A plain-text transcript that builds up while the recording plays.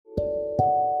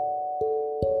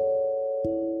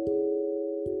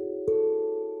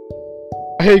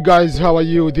Hey guys, how are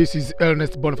you? This is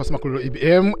Ernest Boniface Makulilo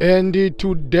EBM, and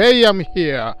today I'm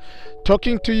here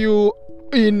talking to you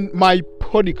in my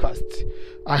podcast.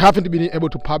 I haven't been able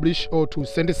to publish or to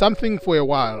send something for a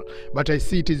while, but I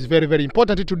see it is very, very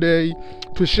important today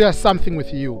to share something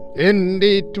with you. And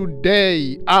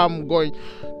today I'm going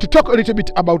to talk a little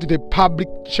bit about the public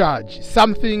charge,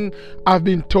 something I've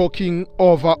been talking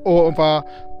over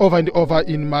and over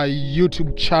in my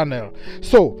YouTube channel.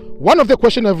 So one of the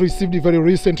questions I've received very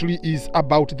recently is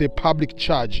about the public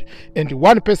charge, and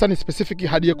one person specifically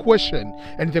had a question,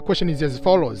 and the question is as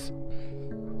follows.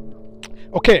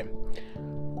 Okay,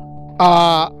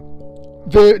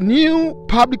 the new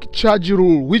public charge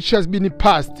rule, which has been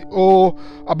passed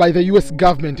by the US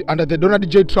government under the Donald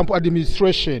J. Trump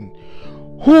administration,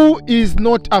 who is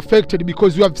not affected?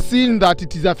 Because you have seen that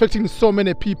it is affecting so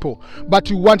many people, but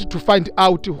you want to find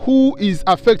out who is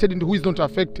affected and who is not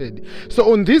affected.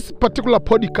 So on this particular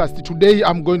podcast today,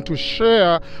 I'm going to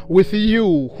share with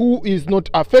you who is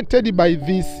not affected by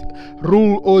this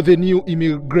rule or the new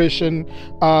immigration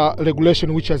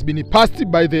regulation which has been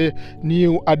passed by the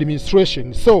new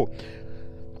administration. So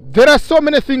there are so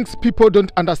many things people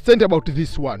don't understand about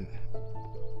this one.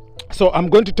 So I'm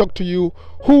going to talk to you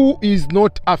who is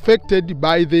not affected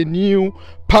by the new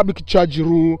public charge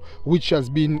rule which has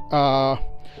been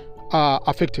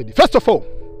affected. First of all,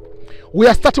 we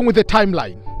are starting with the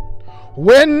timeline.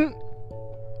 When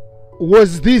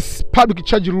was this public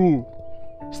charge rule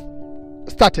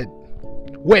started?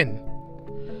 When?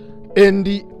 And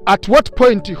at what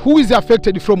point, who is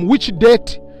affected from which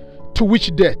date to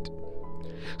which date?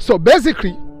 So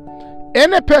basically,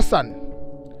 any person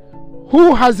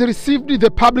who has received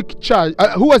the public charge,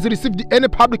 who has received any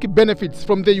public benefits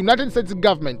from the United States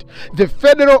government, the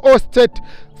federal or state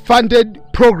funded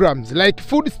programs like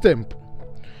food stamp,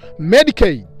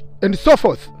 Medicaid, and so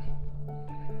forth,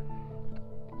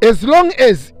 as long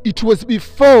as it was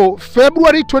before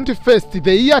February 21st,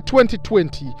 the year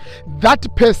 2020, that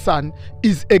person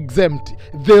is exempt.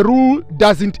 The rule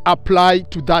doesn't apply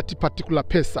to that particular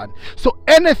person. So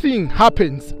anything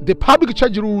happens, the public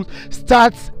charge rule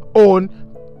starts on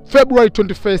February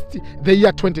 21st, the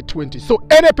year 2020. So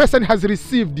any person has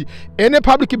received any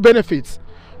public benefits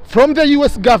from the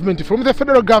US government, from the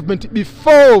federal government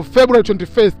before February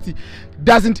 21st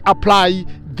doesn't apply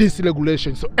this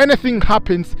regulation. So anything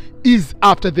happens is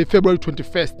after the February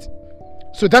 21st.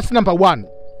 So that's number one.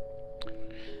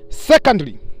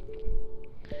 Secondly,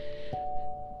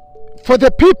 for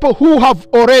the people who have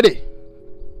already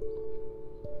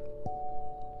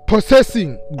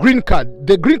possessing green card,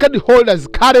 the green card holders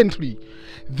currently,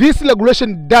 this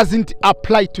regulation doesn't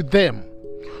apply to them.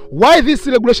 Why this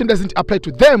regulation doesn't apply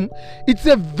to them? It's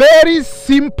a very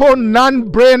simple,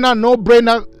 non-brainer,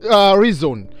 no-brainer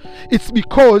reason. It's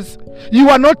because you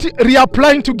are not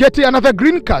reapplying to get another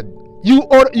green card. You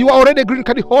are already a green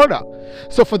card holder.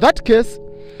 So for that case,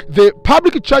 the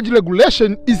public charge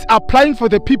regulation is applying for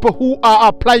the people who are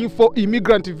applying for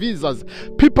immigrant visas,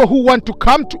 people who want to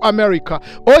come to America,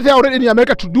 or they're already in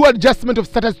America to do adjustment of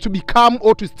status to become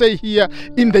or to stay here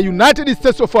in the United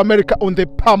States of America on the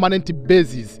permanent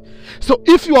basis. So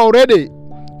if you are already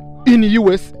in the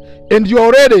US and you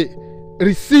already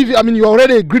you're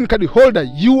already a green card holder,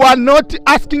 you are not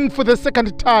asking for the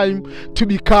second time to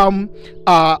become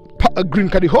a green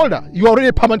card holder. You are already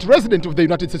a permanent resident of the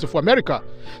United States of America.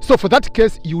 So for that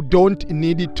case, you don't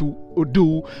need to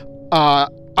do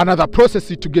another process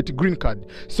to get a green card.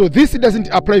 So this doesn't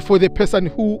apply for the person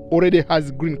who already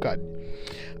has green card.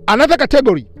 Another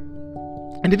category,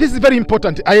 and this is very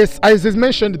important, I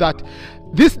mentioned that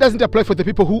this doesn't apply for the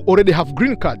people who already have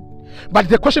green card. But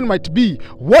the question might be,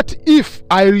 what if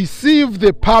I receive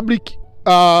the public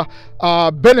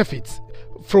benefits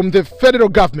from the federal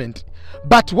government,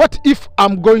 but what if I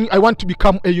want to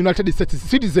become a United States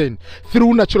citizen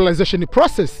through naturalization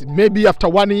process? Maybe after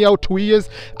 1 year or 2 years,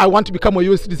 I want to become a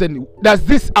US citizen. Does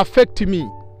this affect me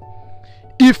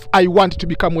if I want to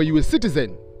become a US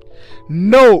citizen?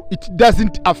 No, it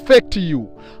doesn't affect you.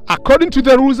 According to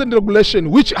the rules and regulation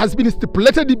which has been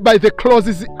stipulated by the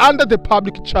clauses under the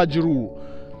public charge rule,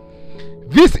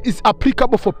 this is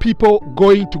applicable for people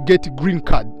going to get green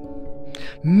card,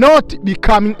 not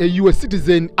becoming a US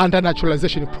citizen under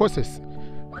naturalization process.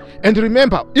 And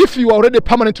remember, if you are already a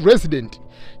permanent resident,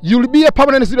 you'll be a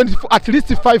permanent resident for at least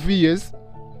 5 years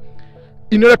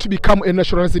in order to become a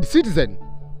naturalized citizen.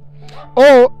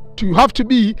 Or you have to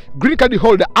be green card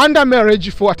holder under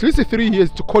marriage for at least 3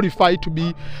 years to qualify to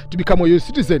become a US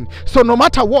citizen. So no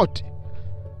matter what,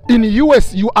 in the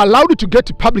US you are allowed to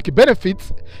get public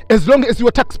benefits as long as you're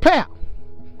a taxpayer.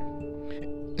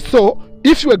 So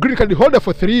if you're a green card holder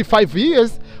for 3-5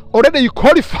 years, already you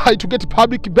qualify to get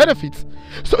public benefits,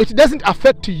 so it doesn't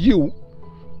affect you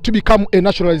to become a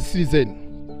naturalized citizen.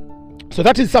 So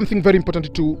that is something very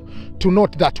important to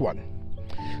note, that one.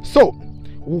 So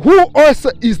who also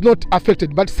is not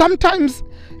affected, but sometimes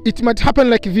it might happen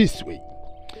like this way.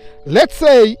 Let's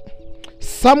say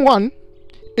someone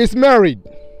is married,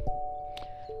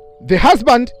 the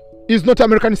husband is not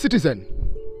American citizen,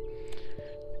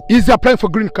 is applying for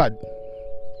green card.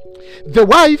 The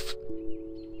wife,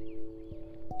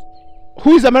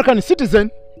 who is American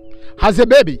citizen, has a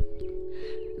baby.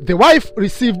 The wife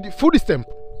received food stamp,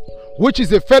 which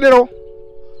is a federal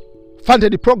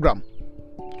funded program.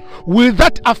 Will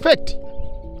that affect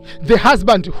the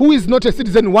husband who is not a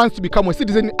citizen, wants to become a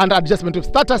citizen under adjustment of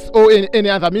status or any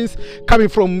other means, coming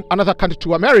from another country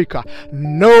to America?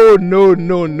 No.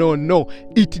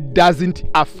 It doesn't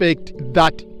affect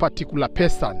that particular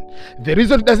person. The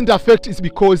reason it doesn't affect is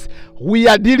because we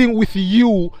are dealing with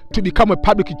you to become a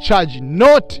public charge,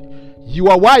 not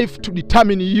your wife to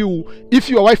determine you. If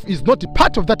your wife is not a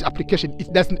part of that application,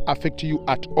 it doesn't affect you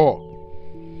at all.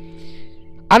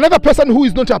 Another person who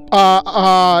is not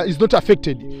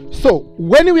affected. So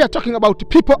when we are talking about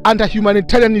people under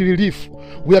humanitarian relief,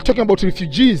 we are talking about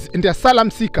refugees and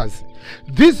asylum seekers.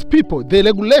 These people, the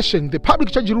regulation, the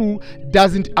public charge rule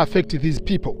doesn't affect these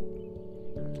people.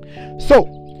 So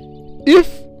if,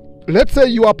 let's say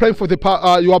you are applying for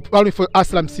you are applying for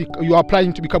asylum seeker, you are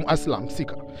applying to become asylum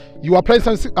seeker, you are applying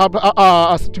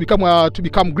to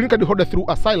become green card holder through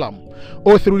asylum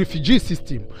or through refugee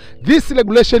system, this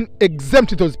regulation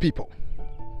exempts those people.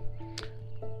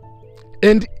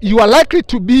 And you are likely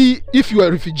to be, if you are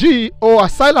a refugee or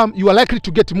asylum, you are likely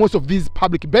to get most of these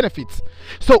public benefits.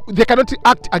 So they cannot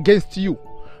act against you.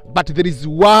 But there is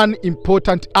one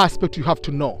important aspect you have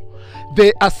to know.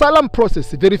 The asylum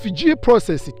process, the refugee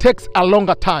process, it takes a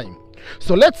longer time.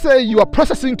 So let's say you are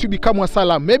processing to become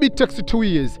asylum, maybe it takes 2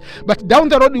 years, but down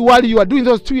the road while you are doing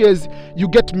those 2 years, you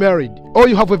get married or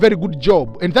you have a very good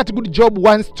job, and that good job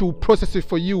wants to process it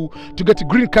for you to get a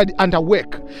green card under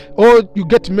work. Or you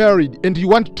get married and you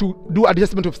want to do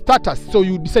adjustment of status, so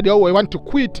you decide, oh, I want to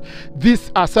quit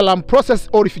this asylum process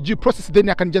or refugee process, then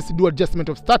I can just do adjustment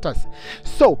of status.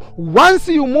 So once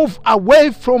you move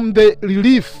away from the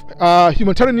relief,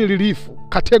 humanitarian relief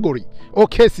category or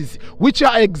cases which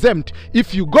are exempt,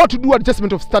 if you go to do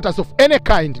adjustment of status of any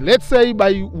kind, let's say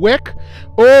by work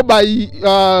or by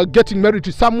getting married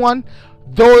to someone,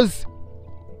 those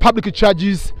public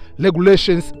charges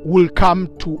regulations will come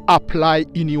to apply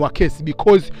in your case,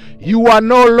 because you are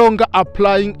no longer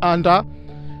applying under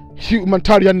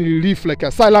humanitarian relief like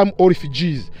asylum or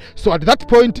refugees. So at that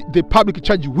point, the public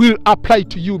charge will apply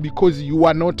to you because you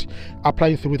are not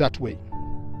applying through that way.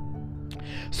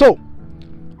 So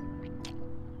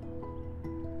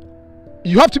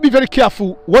you have to be very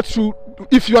careful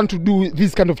if you want to do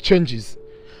these kind of changes.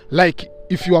 Like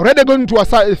if you are already going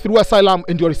to through asylum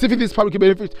and you are receiving this public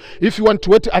benefit, if you want to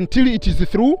wait until it is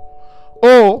through,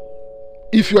 or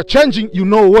if you are changing, you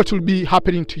know what will be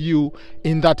happening to you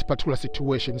in that particular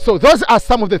situation. So those are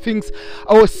some of the things,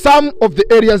 or some of the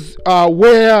areas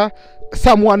where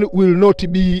someone will not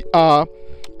be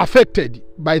affected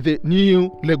by the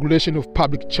new regulation of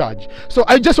public charge. So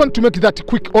I just want to make that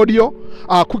quick audio,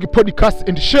 quick podcast,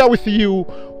 and share with you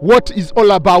what is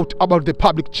all about the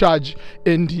public charge,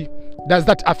 and does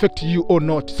that affect you or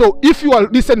not. So if you are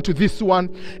listening to this one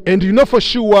and you know for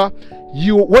sure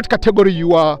what category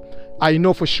you are, I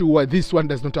know for sure this one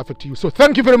does not affect you. So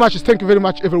thank you very much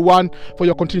everyone for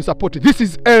your continued support. This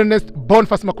is Ernest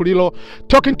Boniface Makulilo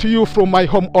talking to you from my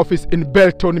home office in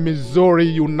Belton, Missouri,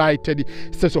 United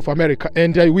States of America,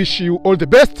 and I wish you all the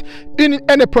best in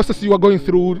any process you are going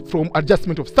through, from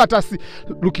adjustment of status,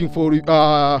 looking for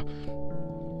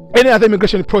any other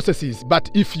immigration processes.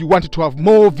 But if you want to have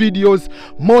more videos,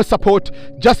 more support,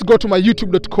 just go to my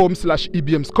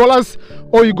youtube.com/EBM Scholars,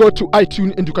 or you go to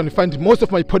iTunes and you can find most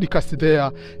of my podcasts there,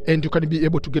 and you can be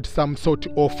able to get some sort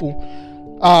of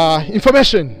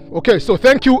information. Okay, so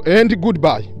thank you and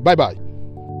goodbye. Bye bye.